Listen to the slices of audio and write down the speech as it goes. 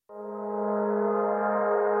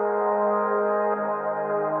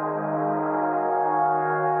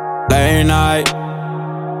Late night,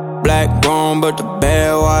 black room but the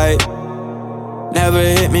bed white. Never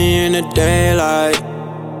hit me in the daylight,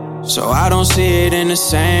 so I don't see it in the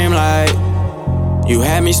same light. You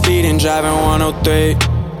had me speeding, driving 103,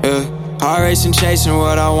 yeah. Heart racing, chasing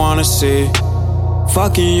what I wanna see.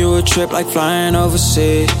 Fucking you a trip like flying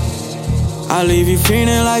overseas. I leave you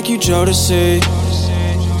feeling like you Jodeci.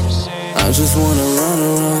 I just wanna run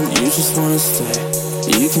around, you just wanna stay.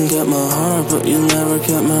 You can get my heart, but you never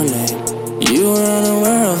get my name. You were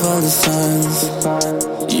unaware of all the signs.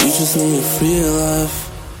 You just need to feel alive.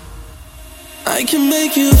 I can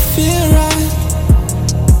make you feel right.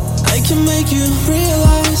 I can make you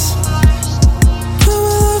realize you're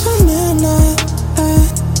alive at midnight.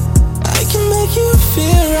 I can make you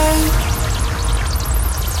feel right.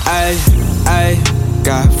 I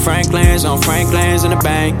got Franklin's on Franklin's in the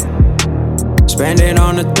bank. Spend it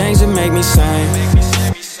on the things that make me sane.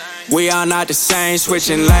 We are not the same,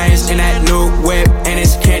 switching lanes in that new whip, and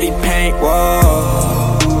it's candy paint,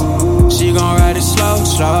 whoa. She gon' ride it slow,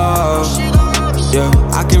 slow. Yeah,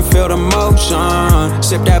 I can feel the motion.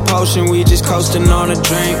 Sip that potion, we just coasting on a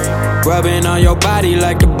drink. Rubbing on your body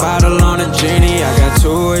like the bottle on a genie. I got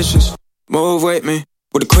 2 wishes, move with me.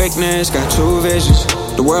 With the quickness, got 2 visions.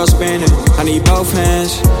 The world spinning, I need both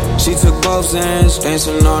hands. She took both ends,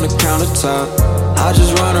 dancing on the countertop. I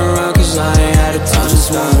just run around cause I ain't had a time to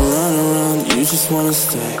stop. I just wanna run around, you just wanna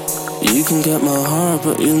stay. You can get my heart,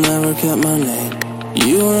 but you never get my name.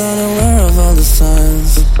 You were unaware of all the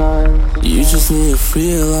signs. You just need to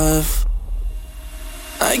feel alive.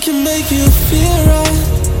 I can make you feel right.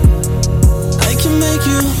 I can make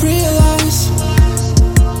you realize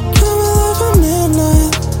you're alive at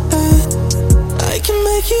midnight. I can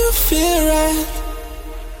make you feel right.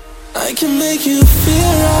 I can make you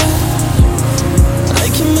feel right. I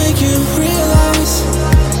can make you realize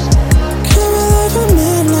you're alive at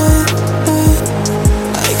midnight.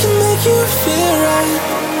 I can make you feel right.